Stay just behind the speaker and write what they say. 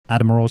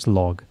Admiral's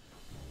log.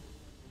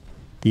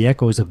 The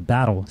echoes of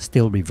battle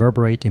still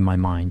reverberate in my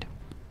mind,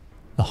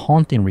 a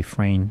haunting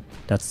refrain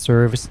that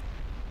serves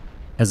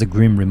as a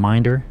grim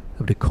reminder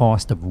of the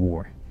cost of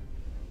war.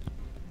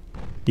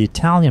 The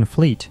Italian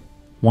fleet,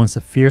 once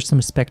a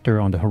fearsome spectre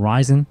on the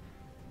horizon,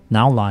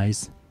 now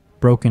lies,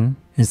 broken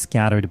and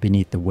scattered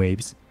beneath the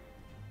waves,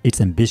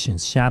 its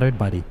ambitions shattered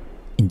by the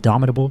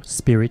indomitable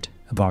spirit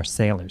of our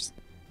sailors.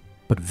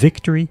 But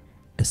victory,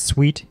 as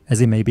sweet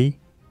as it may be,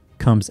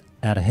 comes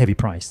at a heavy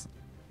price.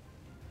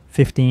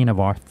 15 of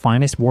our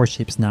finest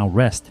warships now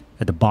rest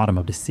at the bottom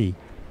of the sea,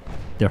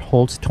 their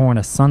hulls torn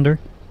asunder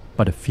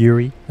by the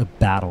fury of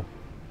battle,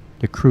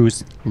 their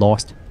crews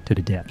lost to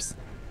the depths.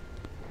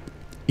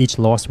 Each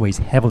loss weighs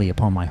heavily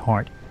upon my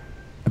heart,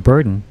 a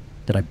burden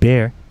that I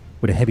bear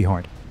with a heavy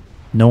heart,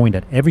 knowing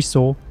that every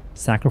soul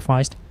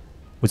sacrificed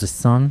was a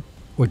son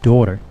or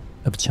daughter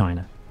of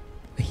China,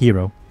 a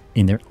hero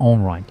in their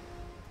own right.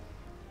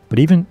 But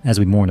even as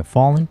we mourn the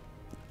fallen,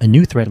 a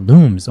new threat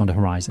looms on the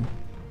horizon,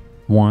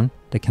 one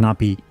that cannot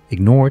be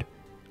ignored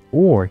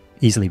or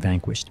easily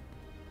vanquished.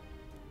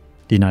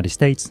 The United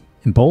States,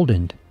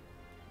 emboldened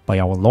by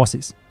our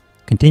losses,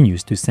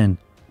 continues to send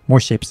more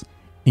ships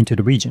into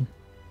the region,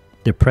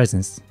 their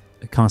presence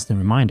a constant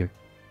reminder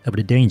of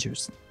the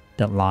dangers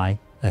that lie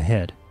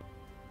ahead.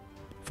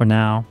 For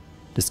now,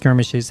 the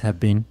skirmishes have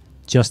been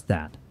just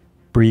that,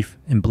 brief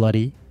and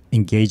bloody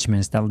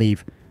engagements that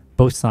leave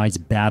both sides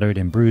battered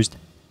and bruised,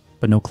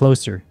 but no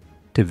closer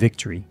to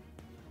victory.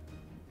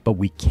 But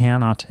we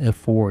cannot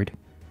afford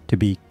to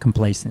be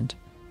complacent,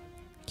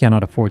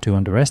 cannot afford to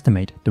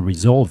underestimate the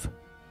resolve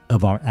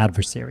of our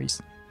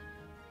adversaries.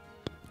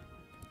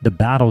 The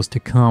battles to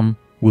come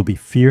will be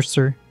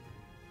fiercer,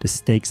 the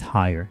stakes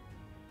higher,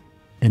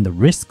 and the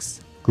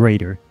risks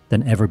greater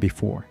than ever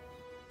before.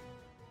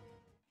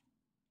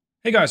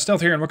 Hey guys,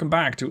 Stealth here and welcome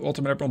back to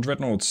Ultimate Admiral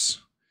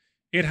Dreadnoughts.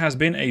 It has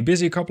been a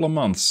busy couple of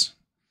months.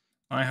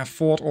 I have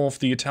fought off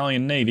the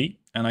Italian Navy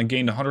and I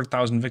gained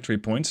 100,000 victory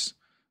points,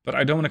 but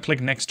I don't want to click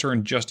next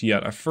turn just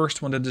yet. I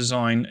first want to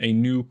design a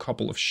new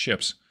couple of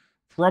ships.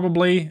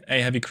 Probably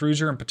a heavy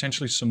cruiser and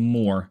potentially some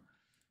more,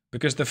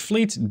 because the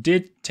fleet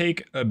did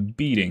take a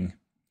beating.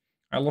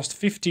 I lost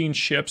 15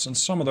 ships and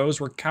some of those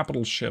were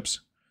capital ships.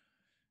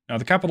 Now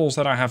the capitals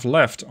that I have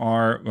left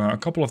are a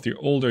couple of the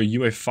older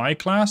UA5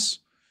 class.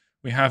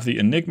 We have the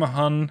Enigma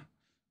Hun.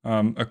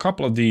 A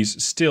couple of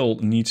these still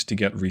need to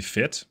get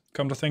refit,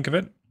 come to think of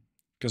it.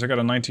 Because I got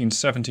a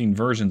 1917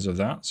 versions of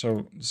that.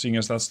 So seeing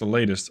as that's the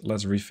latest,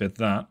 let's refit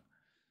that.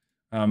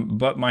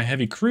 But my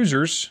heavy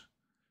cruisers,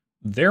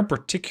 they're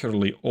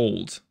particularly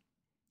old.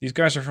 These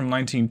guys are from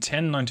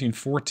 1910,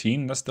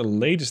 1914. That's the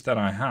latest that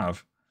I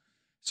have.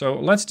 So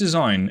let's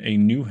design a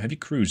new heavy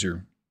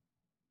cruiser.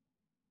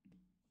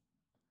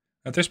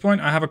 At this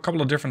point, I have a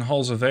couple of different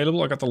hulls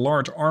available. I got the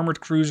large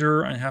armored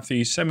cruiser, I have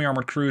the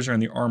semi-armored cruiser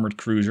and the armored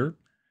cruiser.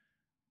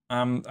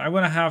 I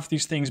want to have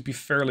these things be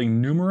fairly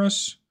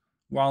numerous,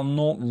 while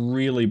not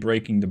really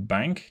breaking the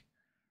bank.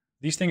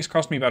 These things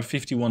cost me about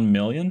 51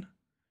 million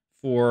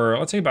for,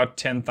 let's say, about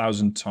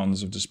 10,000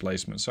 tons of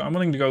displacement. So I'm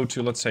willing to go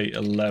to, let's say,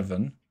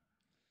 11.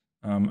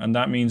 And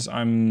that means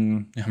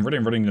I'm really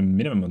running the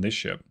minimum on this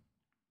ship.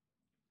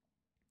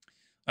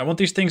 I want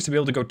these things to be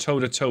able to go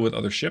toe-to-toe with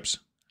other ships.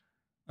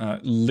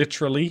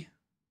 Literally.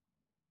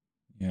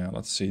 Yeah,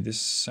 let's see.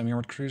 This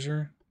semi-armored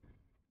cruiser.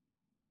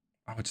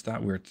 Oh, it's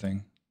that weird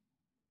thing.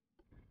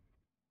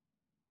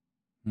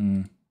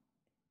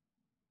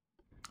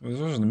 Well, this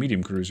was the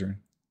medium cruiser.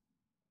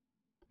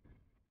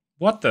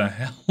 What the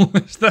hell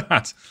is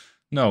that?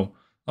 No,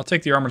 I'll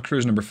take the armored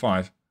cruiser number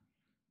 5.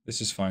 This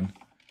is fine.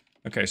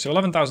 Okay, so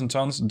 11,000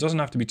 tons. Doesn't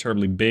have to be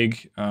terribly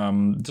big.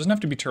 Doesn't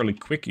have to be terribly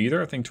quick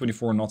either. I think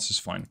 24 knots is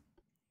fine.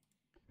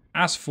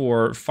 As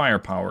for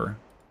firepower,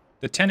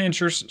 the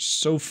 10-inchers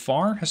so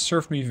far has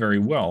served me very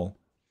well.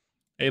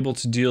 Able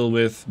to deal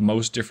with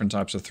most different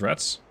types of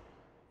threats.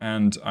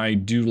 And I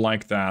do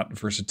like that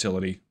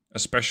versatility,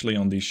 especially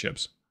on these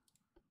ships.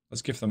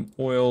 Let's give them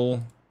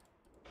oil.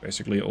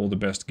 Basically all the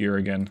best gear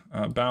again.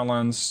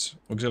 Balanced,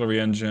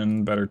 auxiliary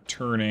engine, better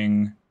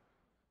turning.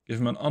 Give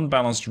them an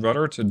unbalanced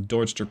rudder to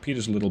dodge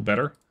torpedoes a little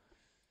better.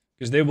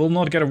 Because they will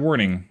not get a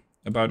warning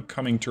about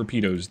coming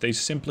torpedoes. They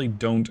simply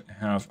don't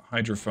have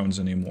hydrophones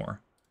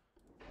anymore.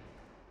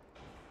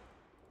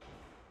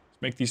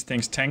 Let's make these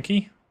things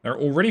tanky. They're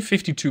already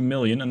 52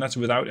 million, and that's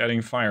without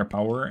adding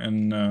firepower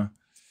and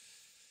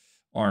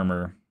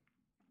armor.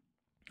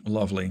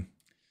 Lovely.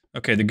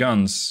 Okay, the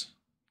guns.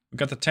 We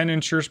got the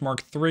 10-inchers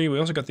Mark III. We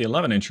also got the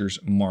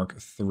 11-inchers Mark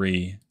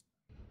III.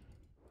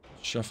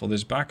 Shuffle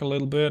this back a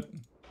little bit.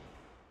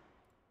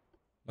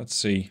 Let's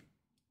see.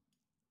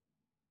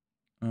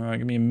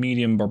 Give me a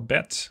medium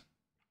barbette.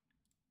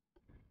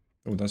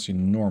 Oh, that's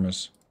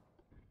enormous.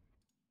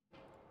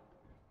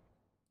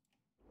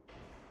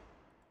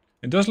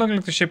 It does look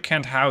like the ship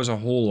can't house a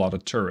whole lot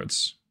of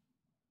turrets.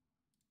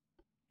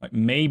 Like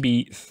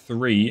maybe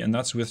 3, and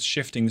that's with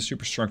shifting the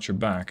superstructure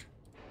back.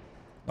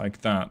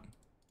 Like that.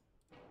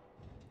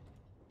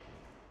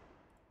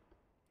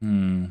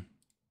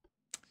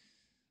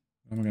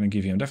 What am I going to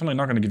give you? I'm definitely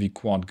not going to give you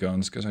quad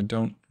guns, because I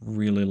don't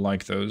really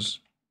like those.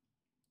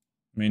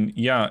 I mean,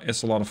 yeah,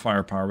 it's a lot of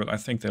firepower, but I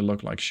think they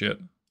look like shit.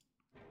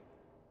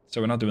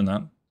 So we're not doing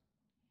that.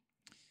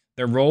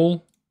 Their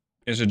role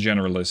is a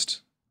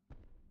generalist.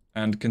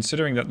 And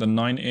considering that the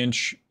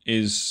 9-inch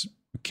is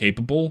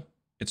capable,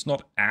 it's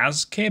not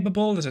as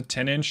capable as a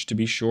 10-inch to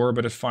be sure,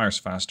 but it fires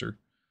faster.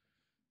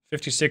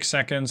 56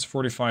 seconds,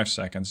 45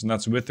 seconds, and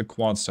that's with the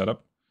quad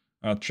setup.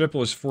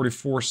 Triple is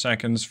 44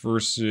 seconds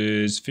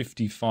versus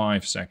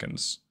 55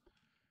 seconds.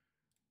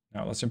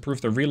 Now let's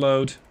improve the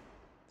reload.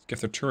 Let's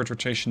give their turret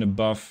rotation a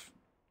buff.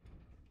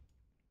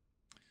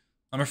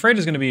 I'm afraid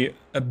it's going to be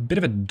a bit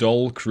of a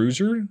dull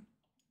cruiser.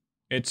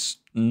 It's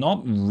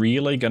not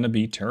really going to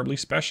be terribly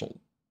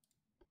special.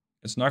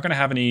 It's not going to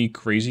have any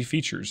crazy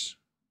features.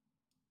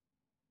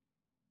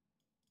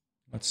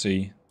 Let's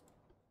see.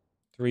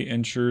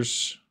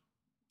 3-inchers.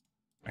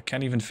 I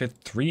can't even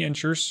fit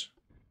 3-inchers.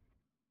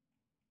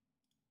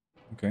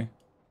 Okay.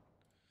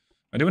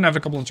 I do have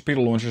a couple of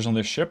torpedo launchers on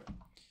this ship.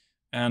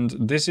 And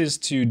this is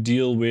to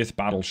deal with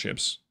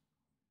battleships.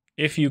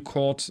 If you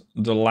caught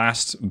the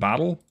last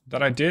battle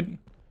that I did,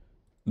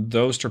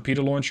 those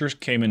torpedo launchers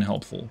came in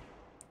helpful.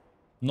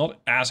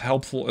 Not as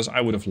helpful as I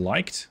would have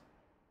liked,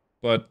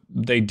 but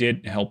they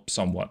did help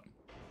somewhat.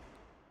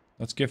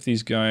 Let's give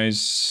these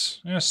guys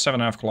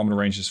 7.5 kilometer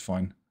range is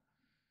fine.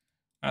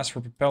 As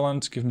for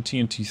propellant, give them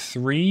TNT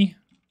 3.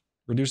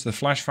 Reduce the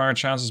flash fire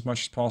chance as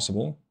much as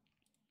possible.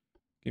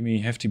 Give me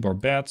hefty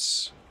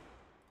barbettes.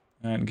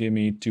 And give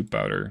me 2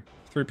 powder.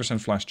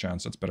 3% flash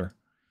chance, that's better.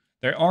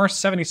 There are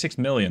 76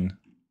 million.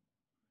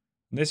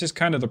 This is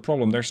kind of the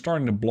problem. They're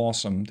starting to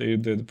blossom.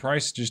 The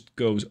price just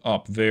goes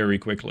up very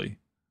quickly.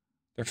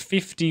 They're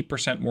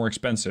 50% more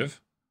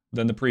expensive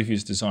than the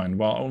previous design,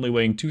 while only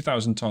weighing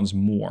 2,000 tons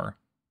more.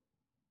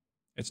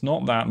 It's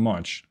not that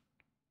much.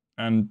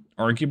 And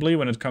arguably,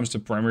 when it comes to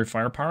primary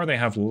firepower, they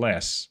have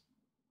less.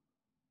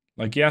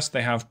 Like, yes,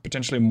 they have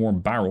potentially more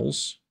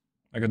barrels.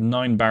 I got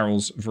 9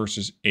 barrels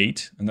versus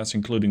 8, and that's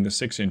including the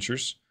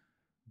 6-inchers.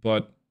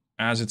 But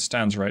as it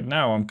stands right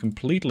now, I'm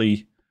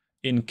completely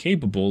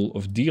incapable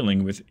of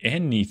dealing with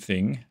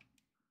anything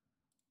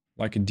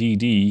like a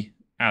DD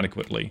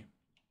adequately.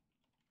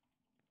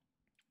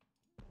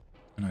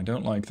 And I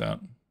don't like that.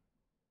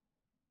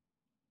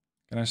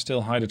 Can I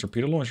still hide a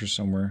torpedo launcher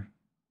somewhere?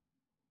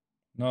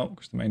 No,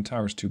 because the main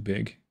tower is too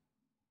big.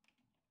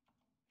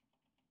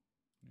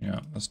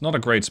 Yeah, that's not a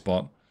great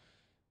spot.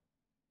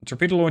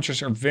 Torpedo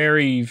launchers are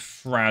very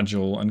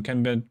fragile and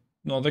can be,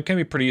 no, they can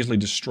be pretty easily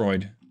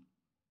destroyed.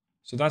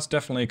 So that's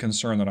definitely a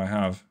concern that I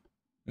have.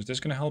 Is this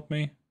going to help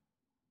me?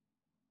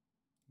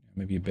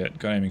 Maybe a bit.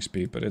 Got aiming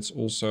speed, but it's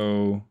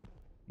also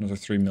another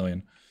 3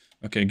 million.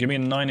 Okay, give me a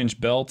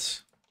 9-inch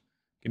belt.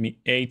 Give me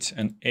 8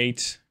 and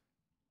 8.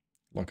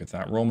 Look at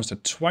that. We're almost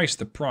at twice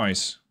the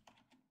price.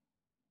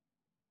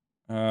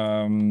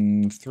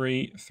 3,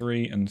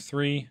 3, and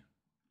 3.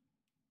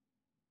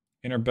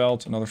 Inner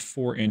belt, another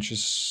 4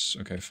 inches.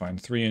 Okay, fine.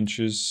 3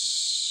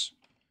 inches.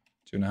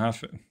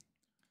 2.5.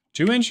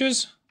 2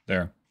 inches?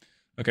 There.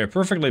 Okay,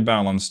 perfectly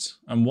balanced.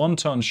 I'm 1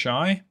 ton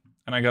shy,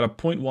 and I got a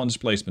 0.1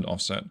 displacement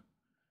offset.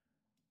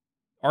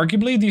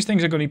 Arguably, these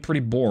things are going to be pretty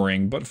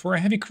boring, but for a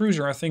heavy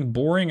cruiser, I think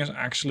boring is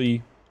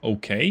actually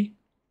okay.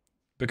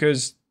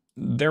 Because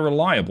they're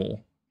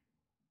reliable.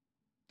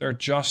 They're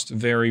just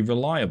very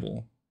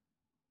reliable.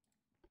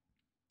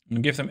 I'm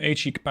going to give them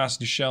HE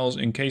capacity shells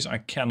in case I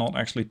cannot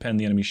actually pen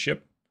the enemy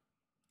ship.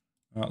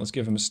 Let's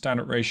give them a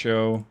standard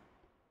ratio.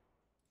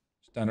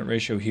 Standard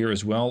ratio here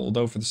as well.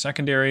 Although for the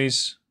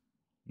secondaries,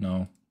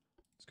 no.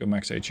 Let's go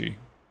max HE.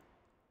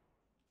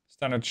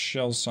 Standard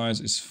shell size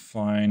is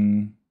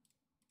fine.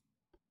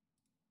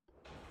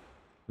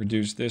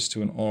 Reduce this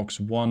to an aux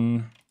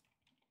 1.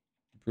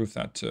 Improve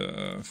that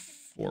to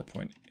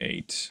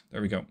 4.8.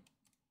 There we go.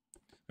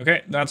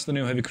 Okay, that's the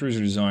new heavy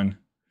cruiser design.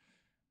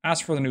 As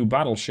for the new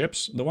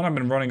battleships, the one I've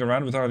been running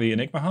around with are the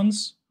Enigma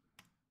Huns.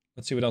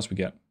 Let's see what else we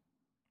get.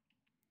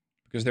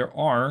 Because there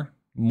are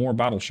more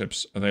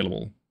battleships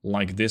available,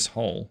 like this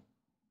hull.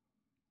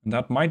 And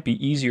that might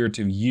be easier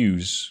to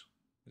use,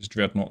 this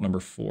Dreadnought number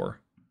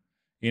 4.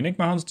 The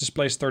Enigma Huns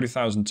displaced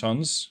 30,000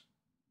 tons.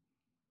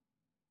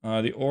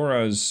 The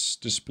Auras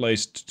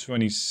displaced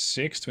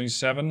 26,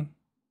 27.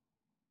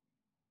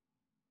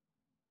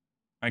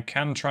 I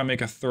can try and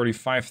make a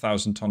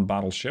 35,000 ton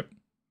battleship.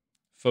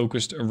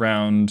 Focused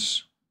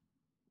around...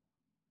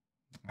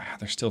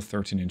 they're still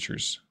 13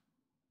 inchers.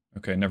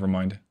 Okay, never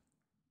mind.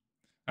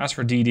 As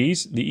for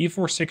DDs, the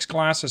E46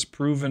 class has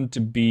proven to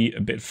be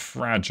a bit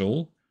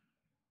fragile.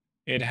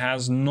 It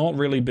has not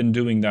really been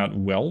doing that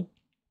well.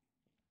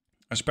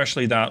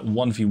 Especially that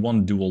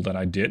 1v1 duel that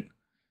I did.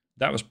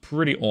 That was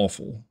pretty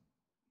awful.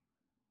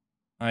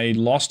 I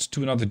lost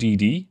to another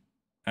DD.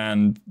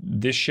 And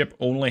this ship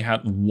only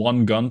had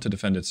 1 gun to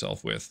defend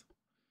itself with.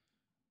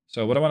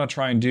 So what I want to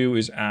try and do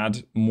is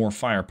add more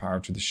firepower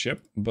to the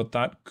ship, but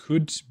that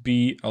could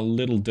be a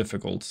little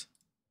difficult.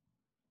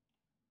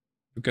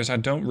 Because I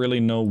don't really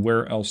know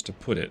where else to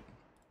put it.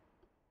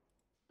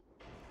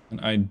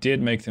 And I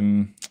did make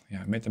them,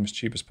 yeah, I made them as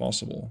cheap as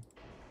possible.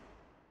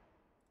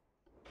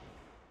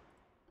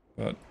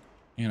 But,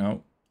 you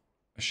know,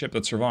 a ship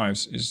that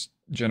survives is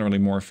generally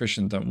more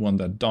efficient than one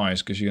that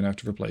dies, because you're going to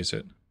have to replace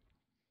it.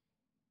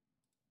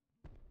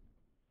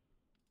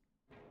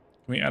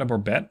 Can we add a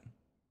barbette?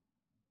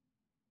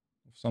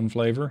 Of some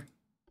flavor?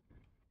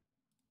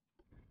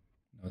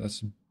 No,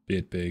 that's a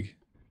bit big.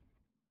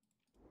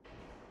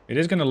 It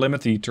is going to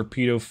limit the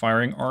torpedo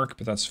firing arc,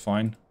 but that's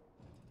fine.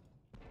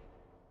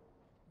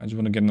 I just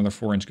want to get another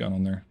 4-inch gun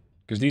on there.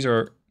 Because these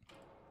are...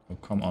 Oh,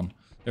 come on.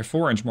 They're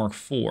 4-inch Mark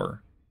IV.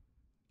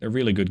 They're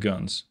really good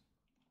guns.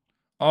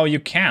 Oh, you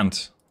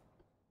can't.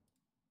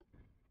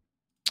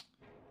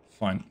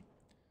 Fine.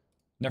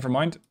 Never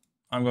mind.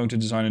 I'm going to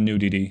design a new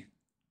DD.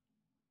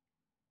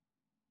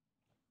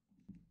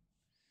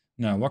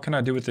 Now, what can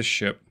I do with this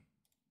ship?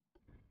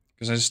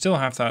 Because I still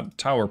have that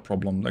tower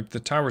problem. Like, the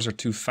towers are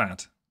too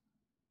fat.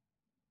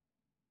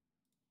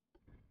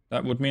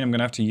 That would mean I'm going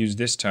to have to use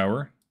this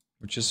tower,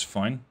 which is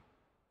fine.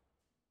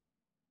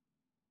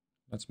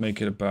 Let's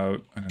make it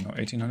about, I don't know,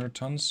 1800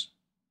 tons?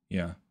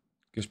 Yeah.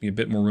 Gives me a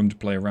bit more room to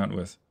play around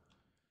with.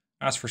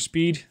 As for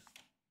speed,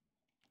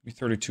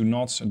 32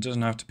 knots. It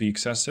doesn't have to be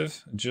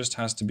excessive. It just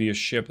has to be a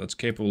ship that's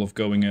capable of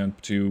going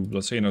into,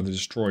 let's say, another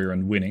destroyer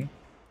and winning.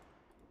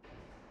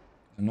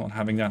 I'm not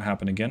having that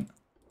happen again.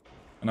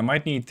 And I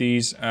might need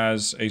these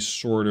as a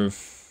sort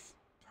of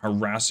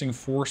harassing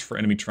force for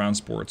enemy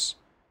transports.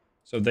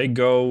 So they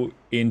go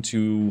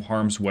into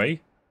harm's way,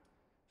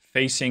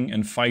 facing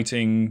and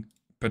fighting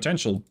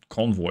potential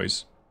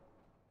convoys.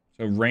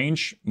 So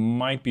range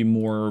might be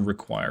more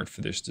required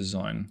for this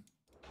design.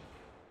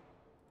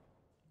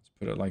 Let's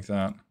put it like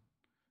that.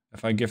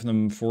 If I give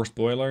them forced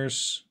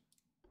boilers...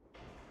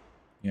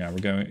 Yeah,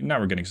 now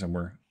we're getting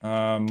somewhere.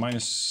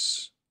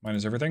 Minus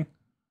everything.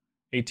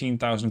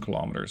 18,000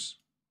 kilometers.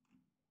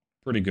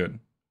 Pretty good.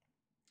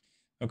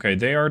 Okay,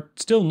 they are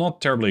still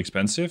not terribly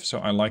expensive, so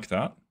I like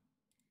that.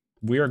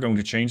 We are going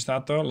to change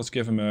that, though. Let's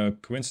give him a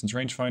coincidence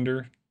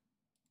rangefinder.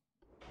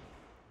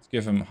 Let's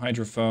give him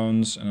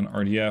hydrophones and an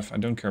RDF. I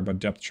don't care about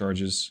depth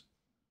charges,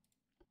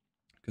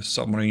 because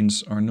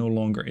submarines are no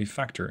longer a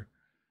factor.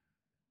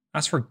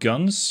 As for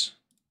guns,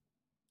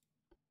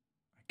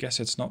 I guess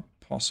it's not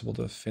possible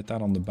to fit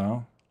that on the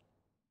bow.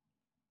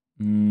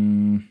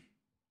 The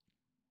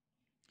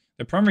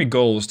primary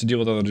goal is to deal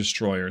with other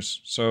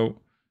destroyers, so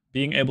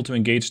being able to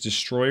engage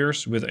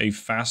destroyers with a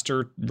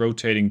faster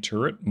rotating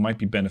turret might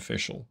be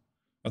beneficial.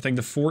 I think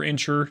the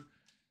 4-incher,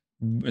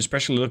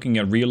 especially looking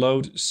at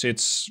reload,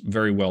 sits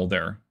very well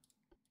there.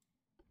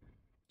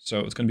 So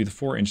it's going to be the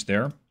 4-inch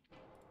there. And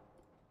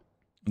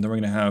then we're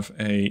going to have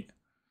a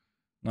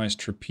nice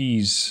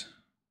trapeze.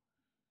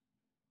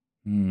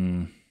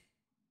 See,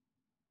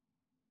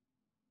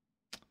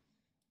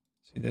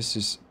 this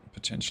is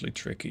potentially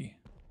tricky.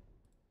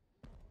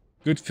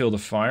 Good field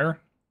of fire.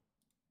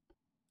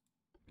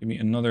 Give me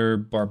another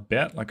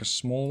barbette, like a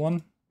small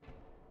one.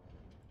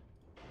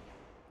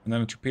 And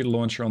then a torpedo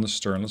launcher on the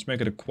stern. Let's make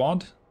it a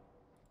quad.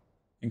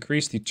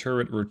 Increase the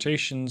turret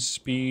rotation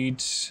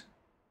speed.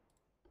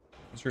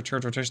 What's your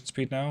turret rotation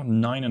speed now?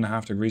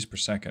 9.5 degrees per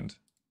second.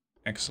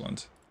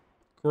 Excellent.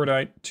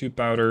 Cordite, 2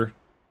 powder.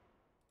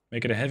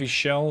 Make it a heavy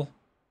shell.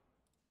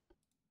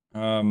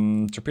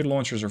 Torpedo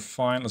launchers are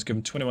fine. Let's give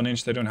them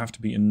 21-inch. They don't have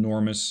to be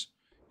enormous.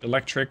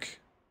 Electric.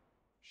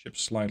 Ship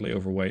slightly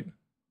overweight.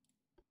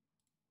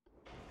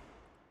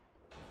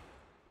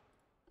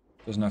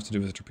 Doesn't have to do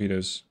with the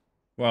torpedoes.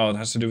 Well, it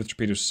has to do with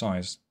torpedo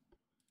size.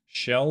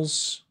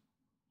 Shells.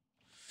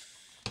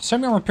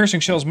 Semi-armor piercing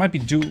shells might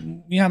be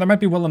yeah, that might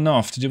be well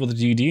enough to deal with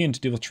the DD and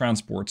to deal with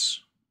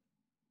transports.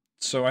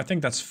 So I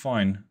think that's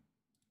fine.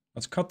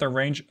 Let's cut their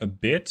range a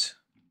bit.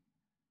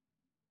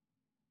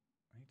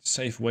 I need to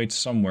save weight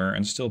somewhere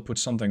and still put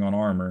something on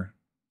armor.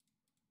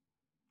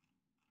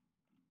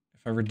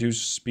 If I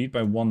reduce speed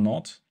by 1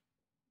 knot,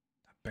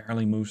 that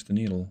barely moves the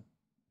needle.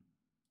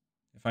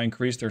 If I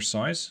increase their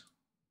size,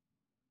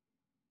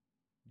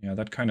 yeah,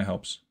 that kind of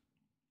helps.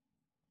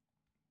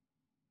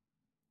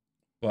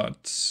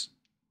 But,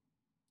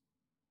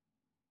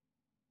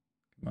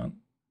 come on,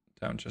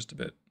 down just a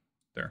bit.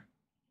 There,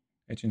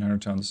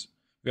 1,800 tons.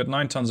 We got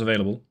 9 tons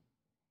available.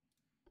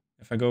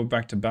 If I go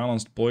back to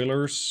balanced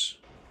boilers,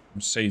 I'm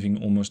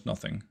saving almost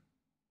nothing.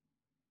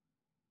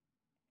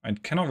 I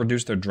cannot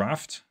reduce their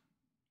draft.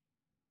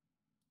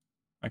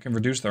 I can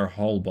reduce their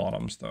hull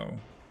bottoms, though.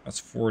 That's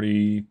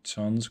 40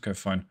 tons. Okay,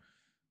 fine.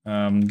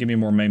 Give me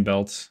more main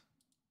belt.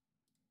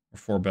 Or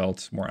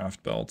forebelt, more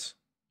aft belt.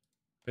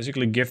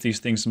 Basically give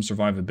these things some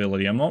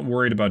survivability. I'm not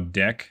worried about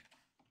deck,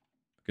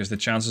 because the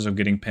chances of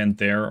getting pent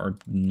there are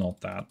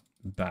not that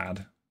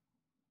bad.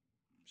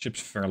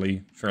 Ship's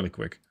fairly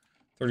quick.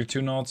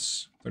 32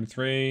 knots,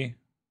 33,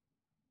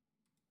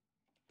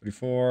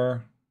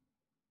 34.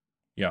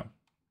 Yeah,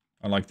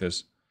 I like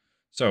this.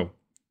 So,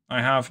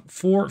 I have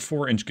 4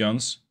 4-inch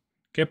guns,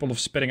 capable of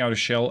spitting out a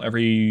shell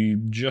every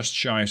just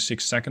shy of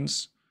 6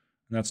 seconds.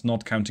 And that's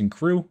not counting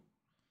crew.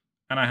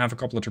 And I have a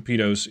couple of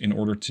torpedoes in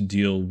order to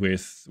deal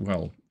with,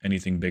 well,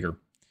 anything bigger.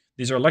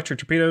 These are electric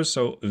torpedoes,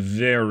 so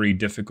very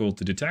difficult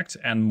to detect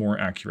and more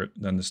accurate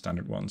than the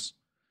standard ones.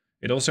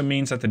 It also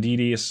means that the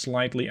DD is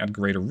slightly at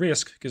greater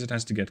risk because it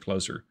has to get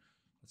closer.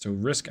 So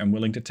risk I'm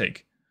willing to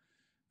take.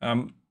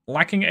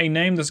 Lacking a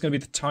name, that's going to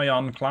be the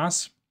Taiyan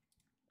class.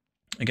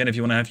 Again, if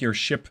you want to have your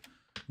ship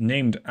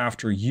named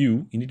after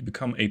you, you need to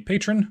become a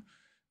patron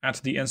at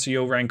the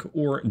NCO rank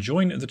or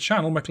join the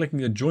channel by clicking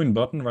the join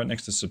button right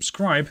next to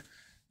subscribe.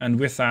 And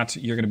with that,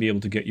 you're going to be able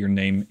to get your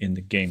name in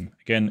the game.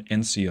 Again,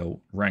 NCO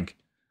rank.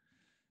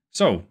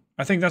 So,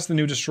 I think that's the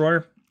new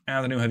destroyer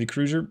and the new heavy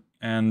cruiser.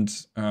 And,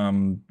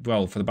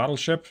 well, for the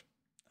battleship,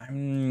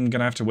 I'm going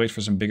to have to wait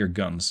for some bigger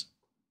guns.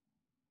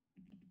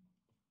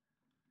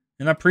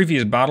 In that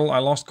previous battle, I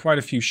lost quite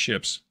a few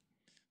ships.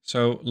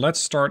 So, let's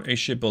start a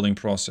shipbuilding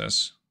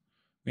process.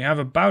 We have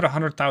about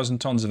 100,000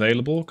 tons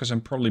available, because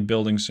I'm probably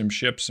building some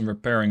ships and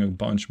repairing a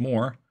bunch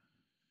more.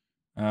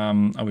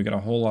 Oh, we got a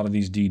whole lot of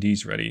these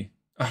DDs ready.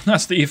 Oh,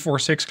 that's the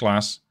E46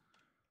 class.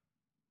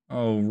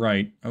 Oh,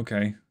 right.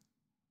 Okay.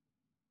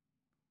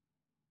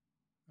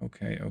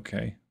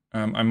 Okay.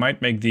 I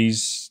might make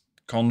these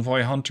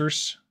convoy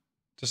hunters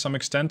to some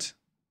extent.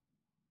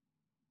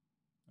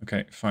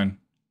 Okay, fine.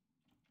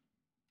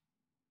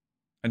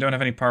 I don't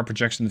have any power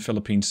projection in the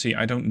Philippine Sea.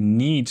 I don't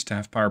need to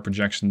have power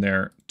projection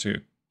there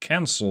to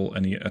cancel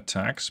any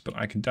attacks, but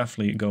I can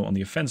definitely go on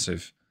the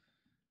offensive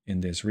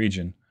in this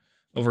region.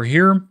 Over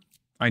here,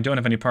 I don't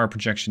have any power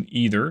projection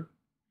either.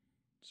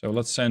 So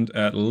let's send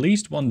at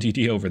least one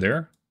DD over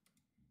there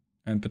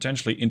and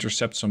potentially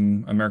intercept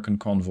some American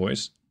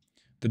convoys.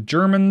 The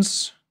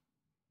Germans,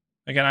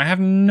 again, I have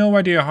no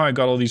idea how I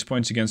got all these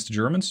points against the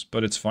Germans,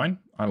 but it's fine.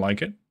 I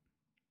like it.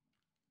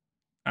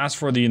 As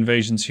for the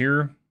invasions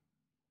here,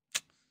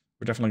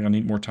 we're definitely going to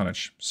need more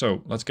tonnage.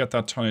 So let's get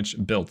that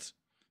tonnage built.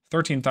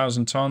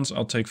 13,000 tons,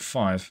 I'll take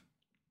 5.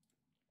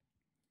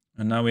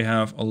 And now we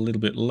have a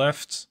little bit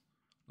left.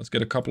 Let's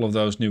get a couple of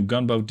those new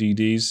gunboat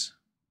DDs.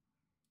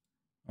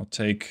 I'll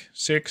take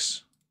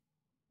 6.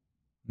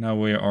 Now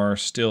we are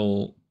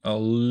still a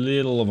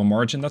little of a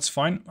margin. That's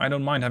fine. I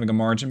don't mind having a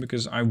margin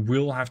because I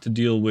will have to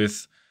deal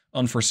with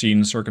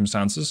unforeseen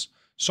circumstances,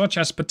 such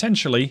as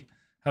potentially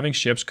having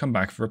ships come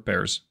back for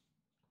repairs.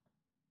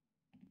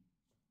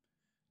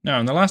 Now,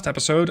 in the last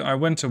episode, I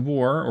went to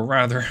war, or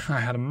rather, I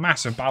had a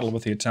massive battle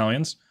with the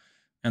Italians,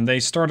 and they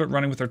started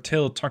running with their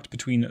tail tucked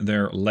between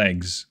their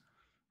legs.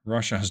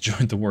 Russia has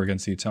joined the war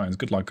against the Italians.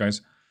 Good luck,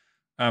 guys.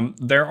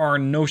 There are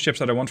no ships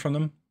that I want from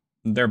them.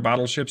 Their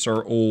battleships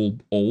are all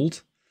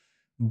old.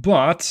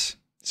 But,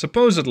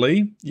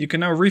 supposedly, you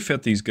can now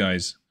refit these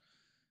guys.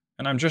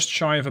 And I'm just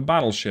shy of a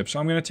battleship, so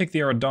I'm going to take the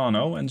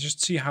Ardano and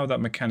just see how that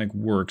mechanic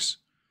works.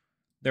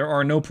 There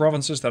are no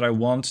provinces that I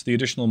want. The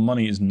additional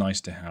money is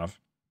nice to have.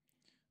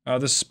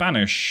 The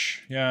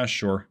Spanish. Yeah,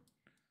 sure.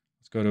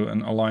 Let's go to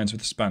an alliance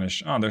with the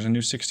Spanish. Ah, there's a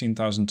new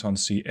 16,000 ton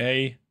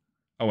CA.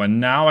 Oh,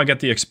 and now I get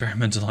the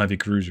experimental heavy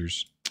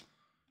cruisers.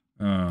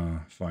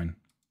 Fine.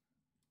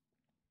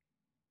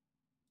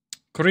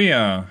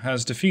 Korea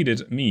has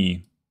defeated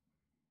me.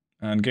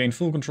 And gained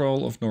full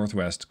control of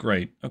Northwest.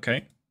 Great.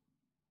 Okay.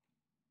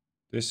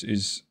 This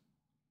is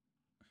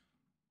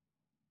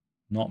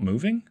not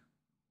moving?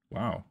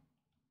 Wow.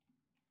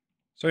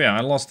 So yeah,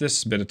 I lost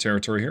this bit of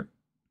territory here.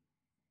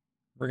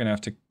 We're going to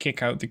have to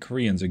kick out the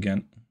Koreans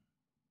again.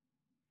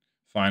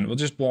 Fine, we'll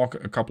just walk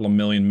a couple of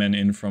million men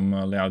in from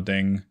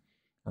Liaodong,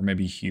 or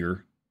maybe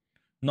here.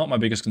 Not my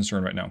biggest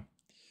concern right now.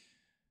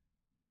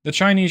 The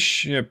Chinese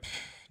ship...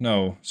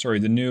 No, sorry,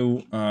 the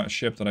new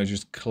ship that I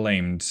just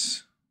claimed.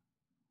 Let's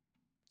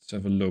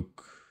have a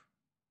look.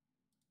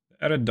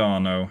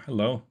 Eridano,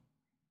 hello.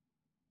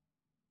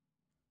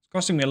 It's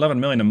costing me 11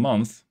 million a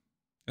month.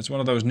 It's one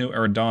of those new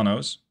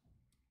Eridanos.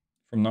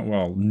 From not,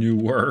 well,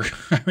 newer.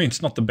 I mean,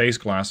 it's not the base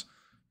class.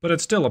 But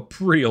it's still a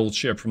pretty old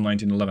ship from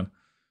 1911.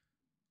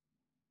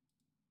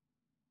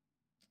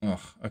 Ugh,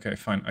 okay,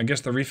 fine. I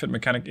guess the refit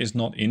mechanic is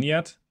not in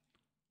yet.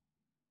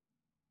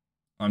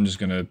 I'm just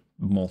gonna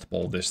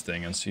mothball this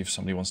thing and see if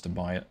somebody wants to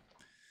buy it.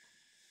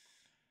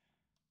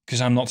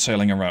 Because I'm not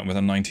sailing around with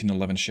a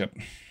 1911 ship.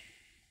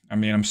 I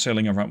mean, I'm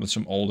sailing around with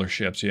some older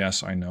ships,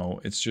 yes, I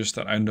know. It's just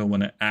that I don't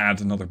want to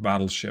add another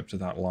battleship to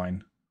that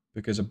line.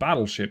 Because a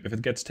battleship, if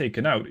it gets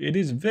taken out, it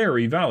is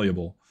very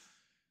valuable.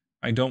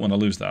 I don't want to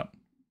lose that.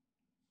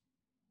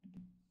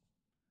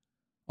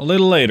 A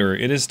little later,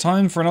 it is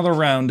time for another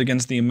round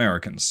against the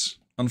Americans.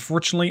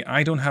 Unfortunately,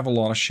 I don't have a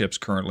lot of ships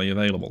currently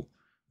available.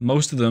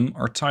 Most of them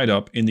are tied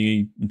up in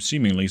the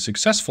seemingly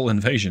successful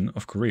invasion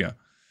of Korea.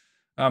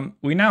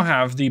 We now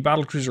have the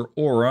Battlecruiser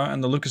Aura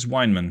and the Lucas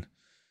Weinman.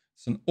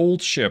 It's an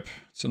old ship.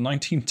 It's a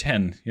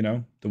 1910, you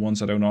know, the ones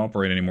that don't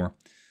operate anymore.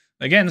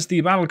 Against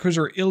the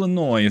Battlecruiser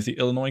Illinois of the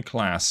Illinois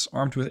class,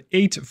 armed with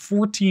 8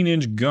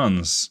 14-inch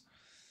guns.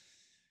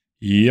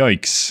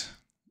 Yikes.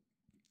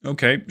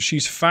 Okay,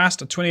 she's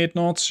fast at 28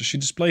 knots. She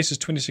displaces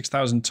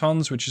 26,000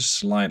 tons, which is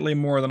slightly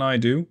more than I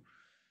do.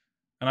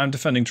 And I'm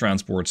defending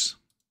transports.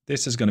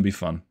 This is going to be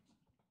fun.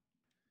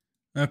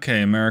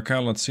 Okay, America,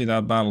 let's see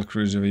that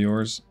battlecruiser of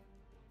yours.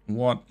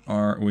 What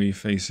are we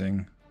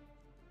facing?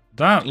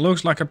 That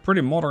looks like a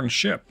pretty modern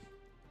ship.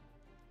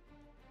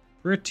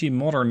 Pretty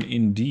modern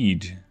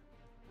indeed.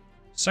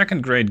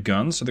 Second grade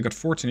guns, so they got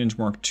 14-inch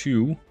Mark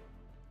II.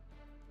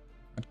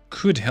 That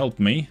could help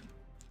me.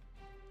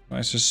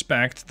 I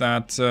suspect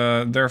that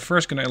they're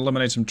first going to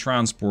eliminate some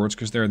transports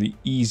because they're the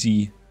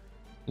easy,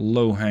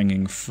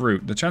 low-hanging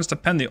fruit. The chance to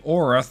pen the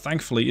aura,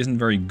 thankfully, isn't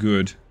very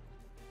good.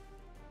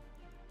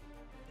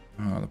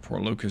 Oh, the poor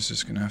Lucas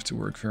is going to have to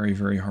work very,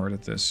 very hard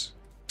at this.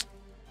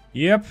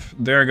 Yep,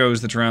 there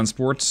goes the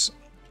transports.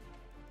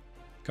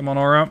 Come on,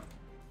 aura.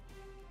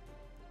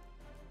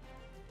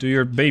 Do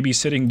your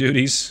babysitting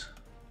duties.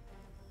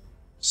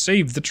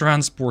 Save the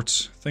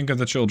transports. Think of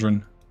the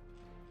children.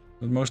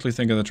 But mostly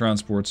think of the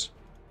transports.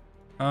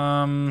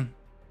 Yeah,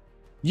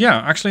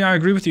 actually I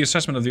agree with the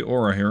assessment of the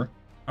aura here.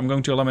 I'm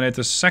going to eliminate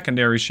the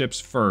secondary ships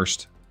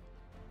first.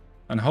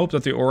 And hope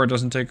that the aura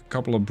doesn't take a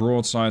couple of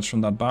broadsides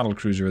from that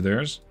battlecruiser of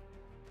theirs.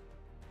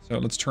 So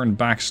let's turn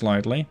back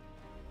slightly.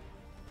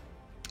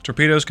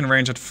 Torpedoes can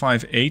range at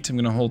 5.8. I'm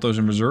going to hold those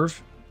in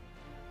reserve.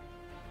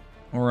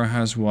 Aura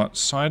has what?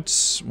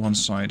 Sides? One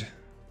side.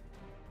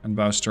 And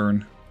bow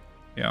stern.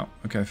 Yeah,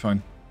 okay,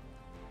 fine.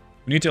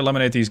 We need to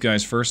eliminate these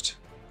guys first.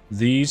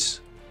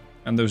 These.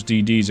 And those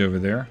DDs over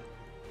there.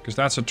 Because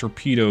that's a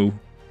torpedo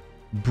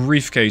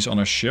briefcase on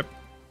a ship.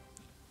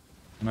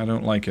 And I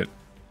don't like it.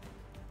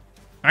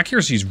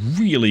 Accuracy's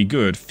really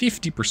good.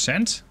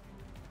 50%?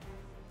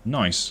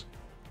 Nice.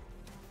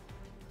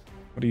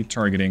 What are you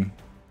targeting?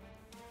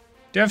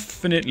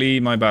 Definitely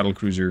my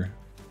battlecruiser.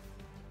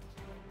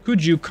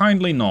 Could you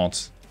kindly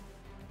not?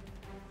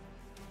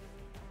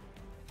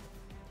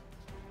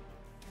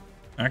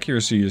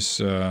 Accuracy is...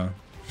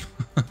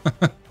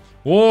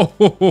 Whoa! Ho,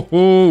 ho,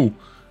 ho.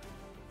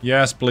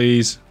 Yes,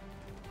 please.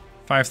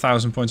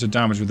 5,000 points of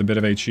damage with a bit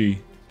of HE.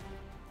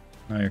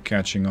 Now you're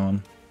catching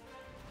on.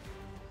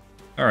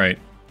 Alright.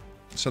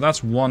 So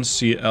that's one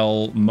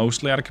CL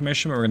mostly out of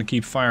commission, but we're going to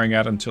keep firing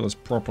at it until it's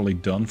properly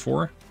done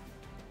for.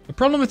 The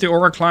problem with the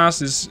Aura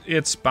class is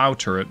its bow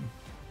turret.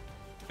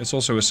 It's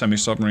also a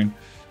semi-submarine.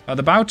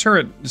 The bow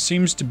turret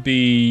seems to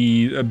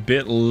be a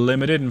bit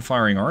limited in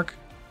firing arc,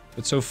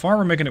 but so far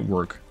we're making it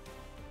work.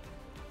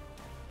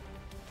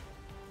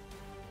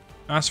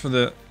 As for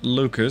the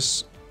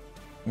Lucas,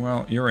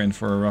 well, you're in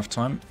for a rough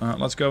time.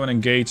 Let's go and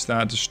engage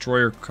that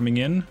destroyer coming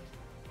in.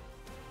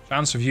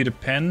 Chance of you to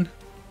pen.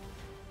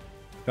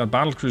 That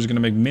battlecruiser is going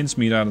to make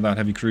mincemeat out of that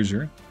heavy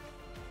cruiser.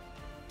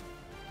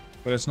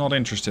 But it's not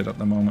interested at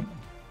the moment.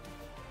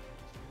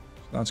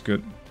 So that's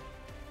good.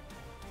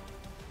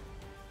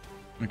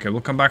 Okay,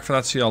 we'll come back for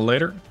that CL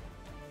later.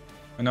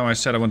 I know I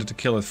said I wanted to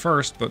kill it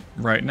first, but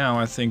right now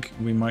I think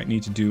we might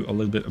need to do a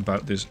little bit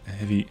about this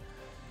heavy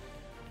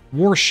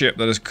warship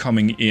that is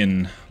coming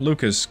in.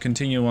 Lucas,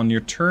 continue on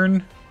your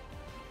turn.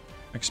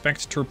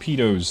 Expect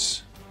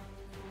torpedoes.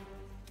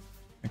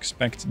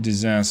 Expect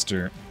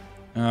disaster.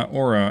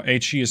 Aura,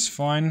 HE is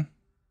fine.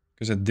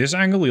 Because at this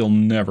angle, you'll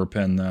never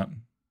pen that.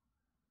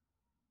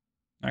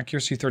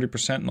 Accuracy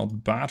 30%,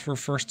 not bad for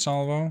first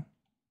salvo.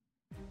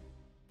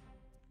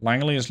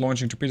 Langley is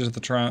launching torpedoes at the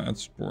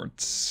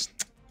transports.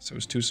 So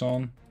is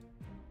Tucson.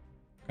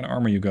 What kind of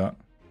armor you got?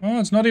 Oh,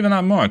 it's not even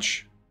that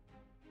much.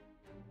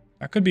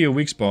 That could be a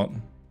weak spot.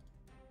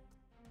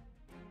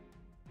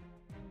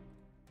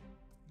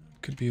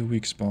 Could be a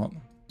weak spot.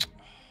 Oh,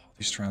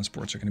 these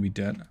transports are going to be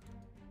dead.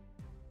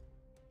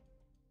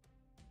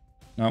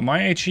 Now,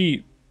 my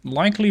HE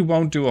likely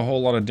won't do a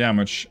whole lot of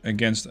damage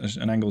against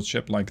an angled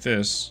ship like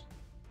this.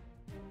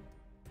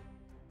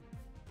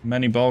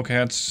 Many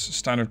bulkheads,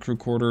 standard crew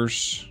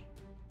quarters.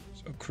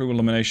 So crew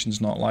elimination's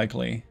not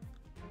likely.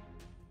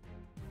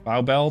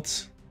 Bow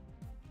belt.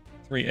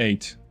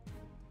 3.8.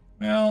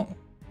 Well...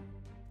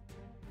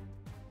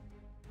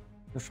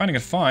 we're fighting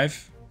at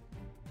 5.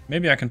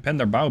 Maybe I can pen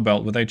their bow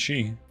belt with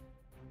HE.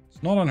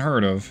 It's not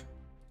unheard of.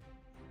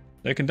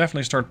 They can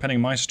definitely start penning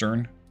my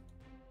stern.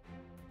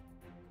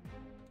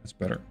 That's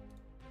better.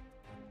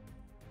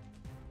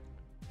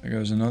 There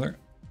goes another.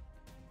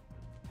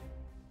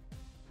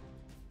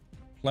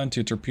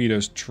 Plenty of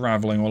torpedoes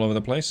traveling all over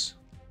the place.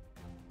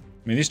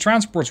 I mean, these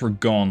transports were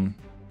gone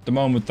the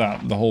moment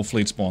that the whole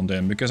fleet spawned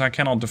in, because I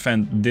cannot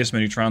defend this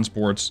many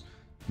transports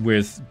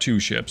with 2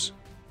 ships.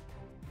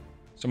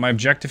 So my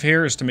objective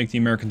here is to make the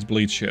Americans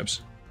bleed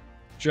ships.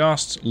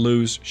 Just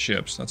lose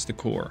ships. That's the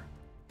core.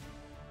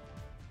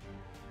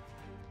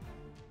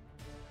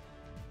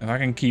 If I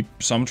can keep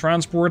some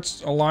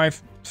transports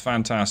alive,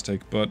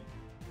 fantastic. But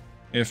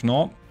if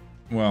not,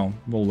 well,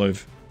 we'll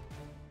live.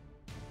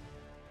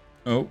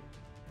 Oh.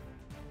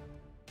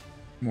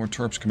 More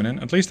torps coming in.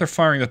 At least they're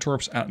firing the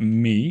torps at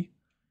me.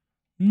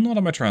 Not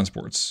at my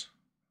transports.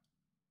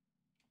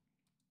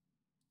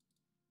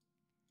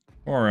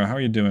 Aura, how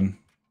are you doing?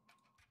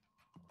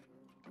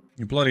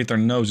 You bloodied their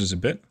noses a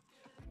bit.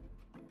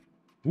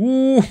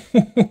 Ooh!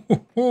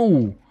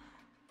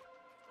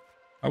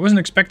 I wasn't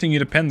expecting you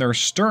to pen their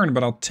stern,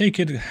 but I'll take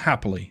it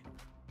happily.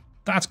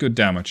 That's good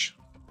damage.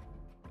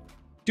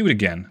 Do it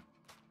again.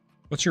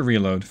 What's your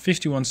reload?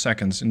 51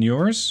 seconds. And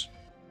yours?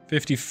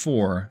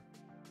 54.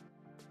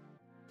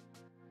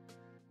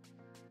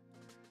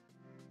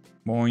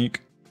 Boink.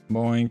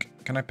 Boink.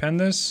 Can I pen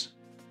this?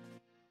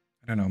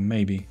 I don't know,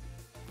 maybe.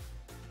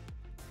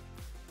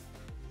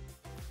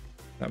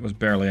 That was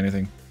barely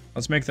anything.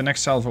 Let's make the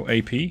next salvo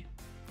AP.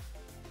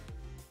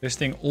 This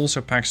thing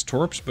also packs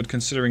torps, but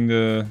considering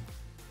the...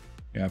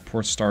 yeah,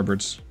 port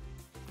starboards.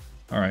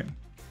 Alright.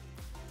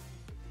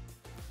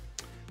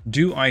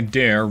 Do I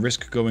dare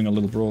risk going a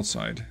little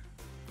broadside?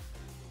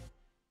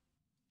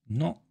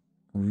 Not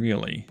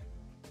really.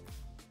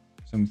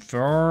 I'm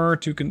far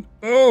too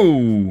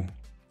oh!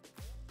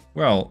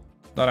 Well,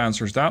 that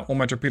answers that. All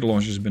my torpedo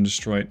launchers have been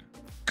destroyed.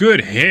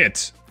 Good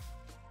hit!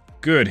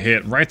 Good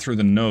hit, right through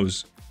the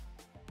nose.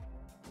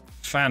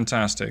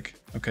 Fantastic.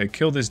 Okay,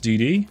 kill this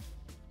DD.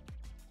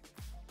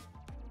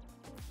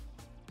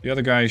 The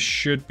other guy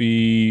should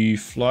be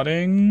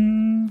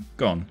flooding.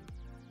 Gone.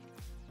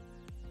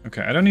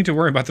 Okay, I don't need to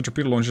worry about the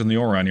torpedo launchers in the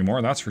aura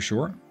anymore, that's for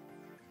sure.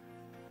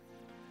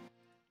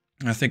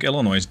 I think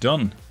Illinois is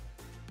done.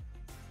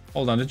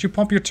 Hold on, did you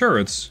pump your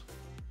turrets?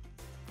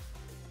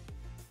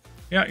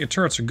 Yeah, your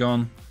turrets are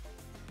gone.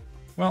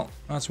 Well,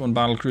 that's one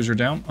battlecruiser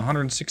down.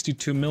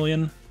 162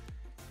 million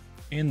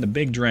in the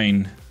big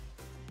drain.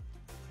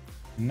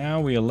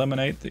 Now we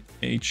eliminate the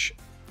the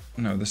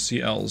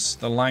CLs.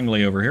 The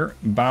Langley over here.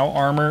 Bow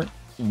armor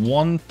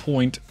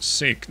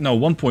 1.6. No,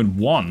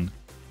 1.1.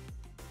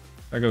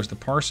 There goes the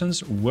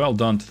Parsons. Well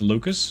done to the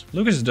Lucas.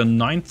 Lucas has done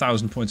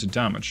 9,000 points of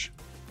damage.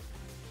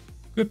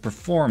 Good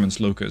performance,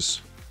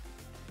 Lucas.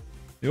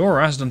 The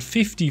Aura has done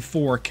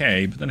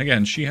 54k, but then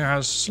again, she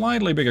has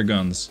slightly bigger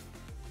guns.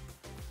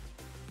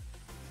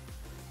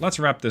 Let's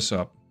wrap this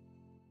up.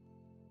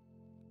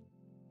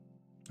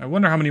 I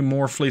wonder how many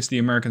more fleets the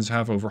Americans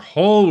have over.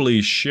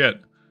 Holy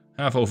shit!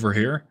 Have over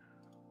here.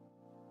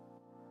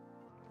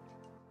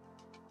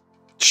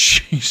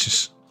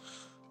 Jesus.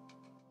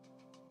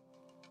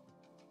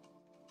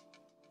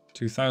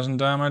 2,000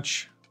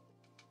 damage.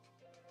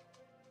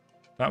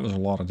 That was a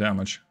lot of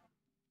damage.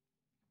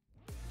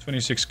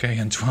 26k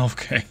and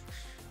 12k.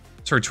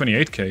 Sorry,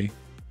 28k.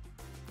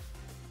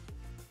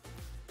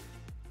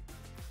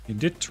 He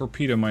did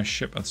torpedo my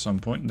ship at some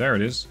point. There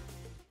it is.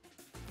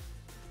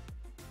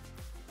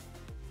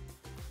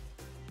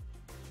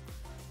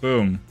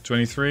 Boom.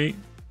 23.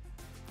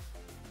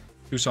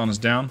 Tucson is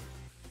down.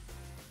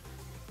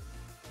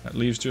 That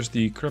leaves just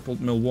the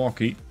crippled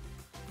Milwaukee.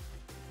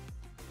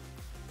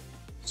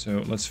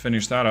 So let's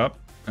finish that up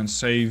and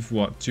save,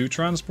 what, 2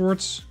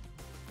 transports?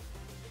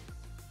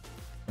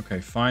 Okay,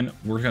 fine.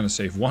 We're gonna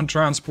save 1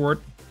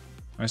 transport.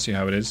 I see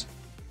how it is.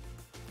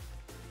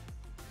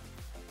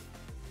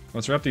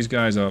 Let's wrap these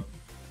guys up.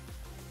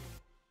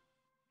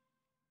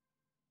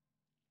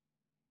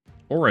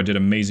 Aura did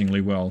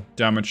amazingly well.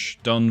 Damage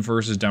done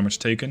versus damage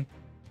taken.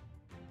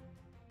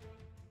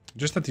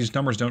 Just that these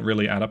numbers don't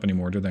really add up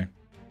anymore, do they?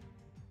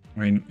 I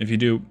mean, if you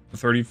do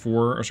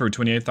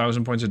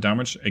 28,000 points of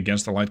damage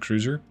against a light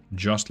cruiser,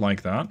 just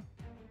like that.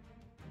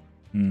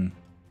 It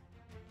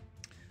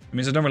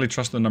means I don't really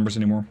trust the numbers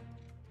anymore.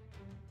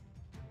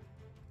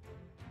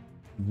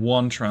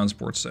 1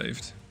 transport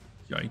saved.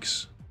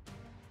 Yikes.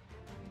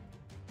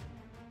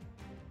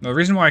 Now, the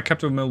reason why I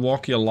kept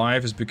Milwaukee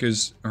alive is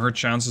because her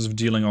chances of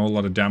dealing a whole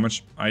lot of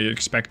damage, I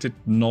expected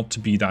not to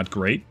be that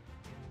great.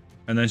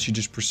 And then she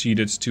just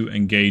proceeded to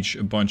engage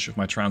a bunch of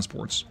my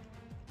transports.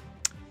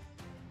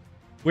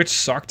 Which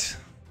sucked,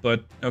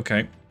 but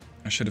okay.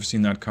 I should have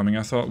seen that coming.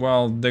 I thought,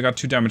 well, they got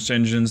 2 damaged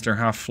engines, they're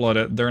half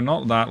flooded, they're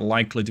not that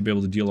likely to be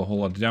able to deal a whole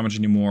lot of damage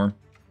anymore,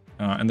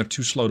 and they're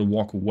too slow to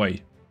walk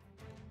away.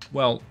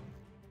 Well,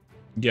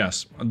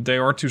 yes, they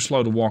are too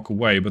slow to walk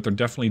away, but they're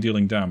definitely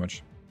dealing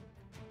damage.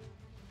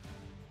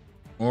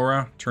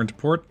 Aura, turn to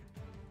port.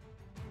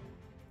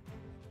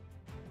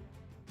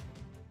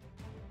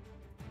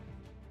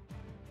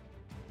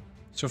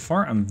 So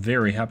far, I'm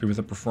very happy with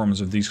the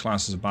performance of these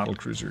classes of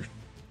battlecruiser.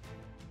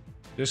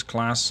 This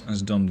class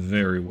has done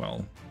very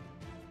well.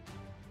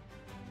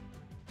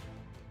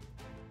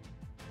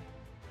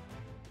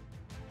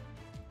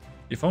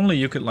 If only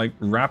you could, like,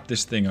 wrap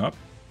this thing up.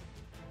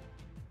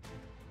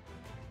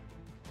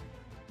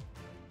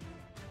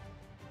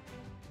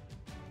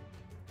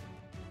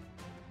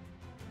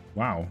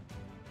 Wow.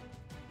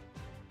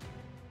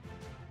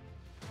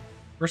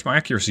 Where's my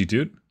accuracy,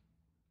 dude?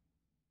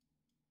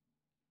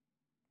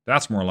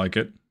 That's more like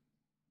it.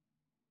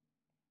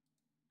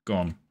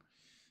 Gone.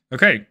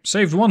 Okay,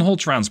 saved 1 whole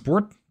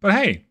transport, but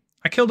hey,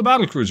 I killed a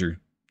battlecruiser.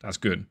 That's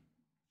good.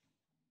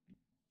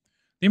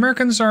 The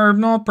Americans are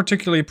not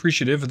particularly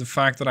appreciative of the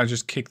fact that I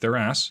just kicked their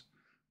ass.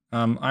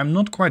 I'm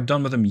not quite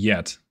done with them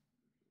yet.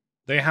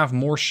 They have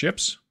more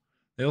ships.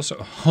 They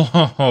also...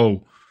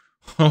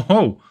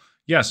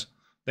 Yes,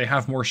 they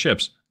have more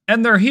ships.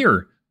 And they're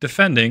here,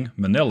 defending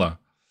Manila.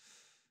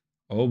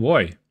 Oh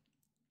boy.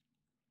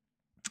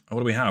 What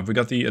do we have? We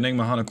got the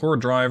Enigma Hanakor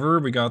driver,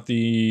 we got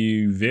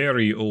the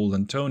very old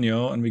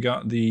Antonio, and we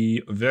got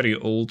the very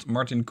old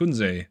Martin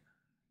Kunze.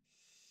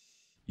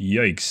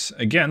 Yikes.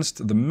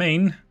 Against the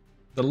main,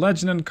 the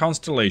Legend and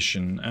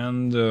Constellation,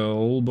 and a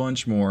whole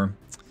bunch more.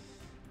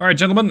 Alright,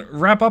 gentlemen,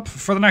 wrap up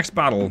for the next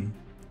battle.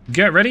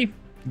 Get ready,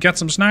 get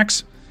some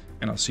snacks,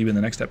 and I'll see you in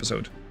the next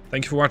episode.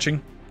 Thank you for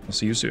watching. I'll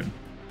see you soon.